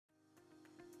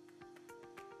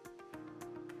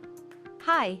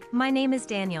Hi, my name is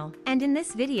Daniel, and in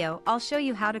this video I'll show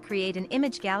you how to create an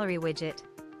image gallery widget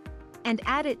and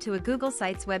add it to a Google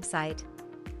Sites website.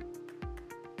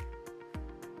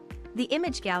 The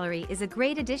image gallery is a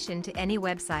great addition to any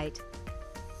website.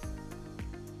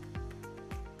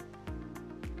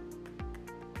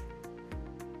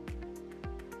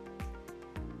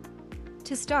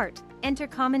 To start, enter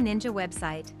Common Ninja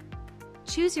website.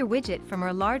 Choose your widget from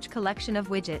our large collection of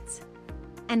widgets.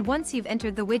 And once you've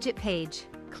entered the widget page,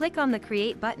 click on the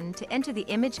Create button to enter the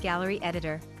image gallery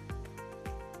editor.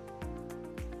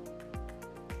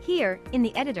 Here, in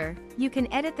the editor, you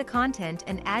can edit the content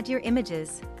and add your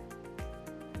images.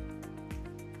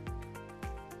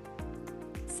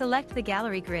 Select the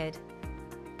gallery grid.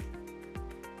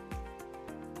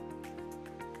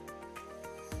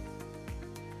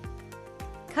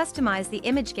 Customize the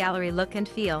image gallery look and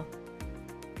feel.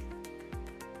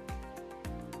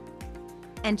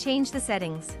 And change the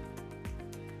settings.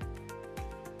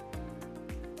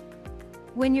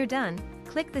 When you're done,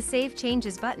 click the Save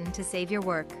Changes button to save your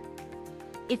work.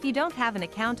 If you don't have an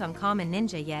account on Common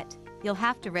Ninja yet, you'll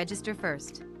have to register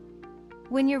first.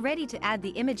 When you're ready to add the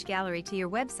image gallery to your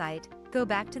website, go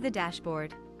back to the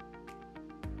dashboard.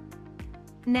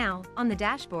 Now, on the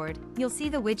dashboard, you'll see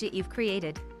the widget you've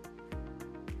created.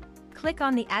 Click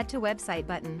on the Add to Website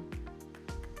button.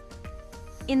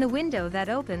 In the window that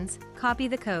opens, copy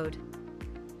the code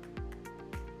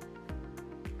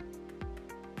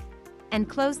and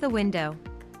close the window.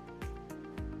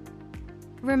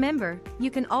 Remember, you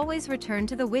can always return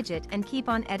to the widget and keep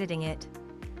on editing it.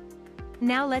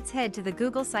 Now let's head to the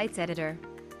Google Sites editor.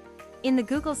 In the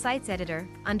Google Sites editor,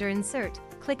 under Insert,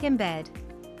 click Embed.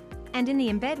 And in the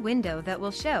Embed window that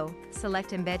will show,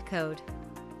 select Embed Code.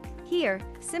 Here,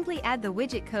 simply add the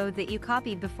widget code that you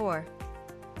copied before.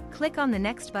 Click on the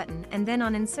Next button and then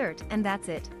on Insert, and that's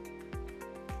it.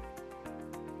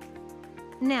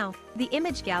 Now, the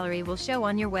image gallery will show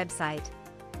on your website.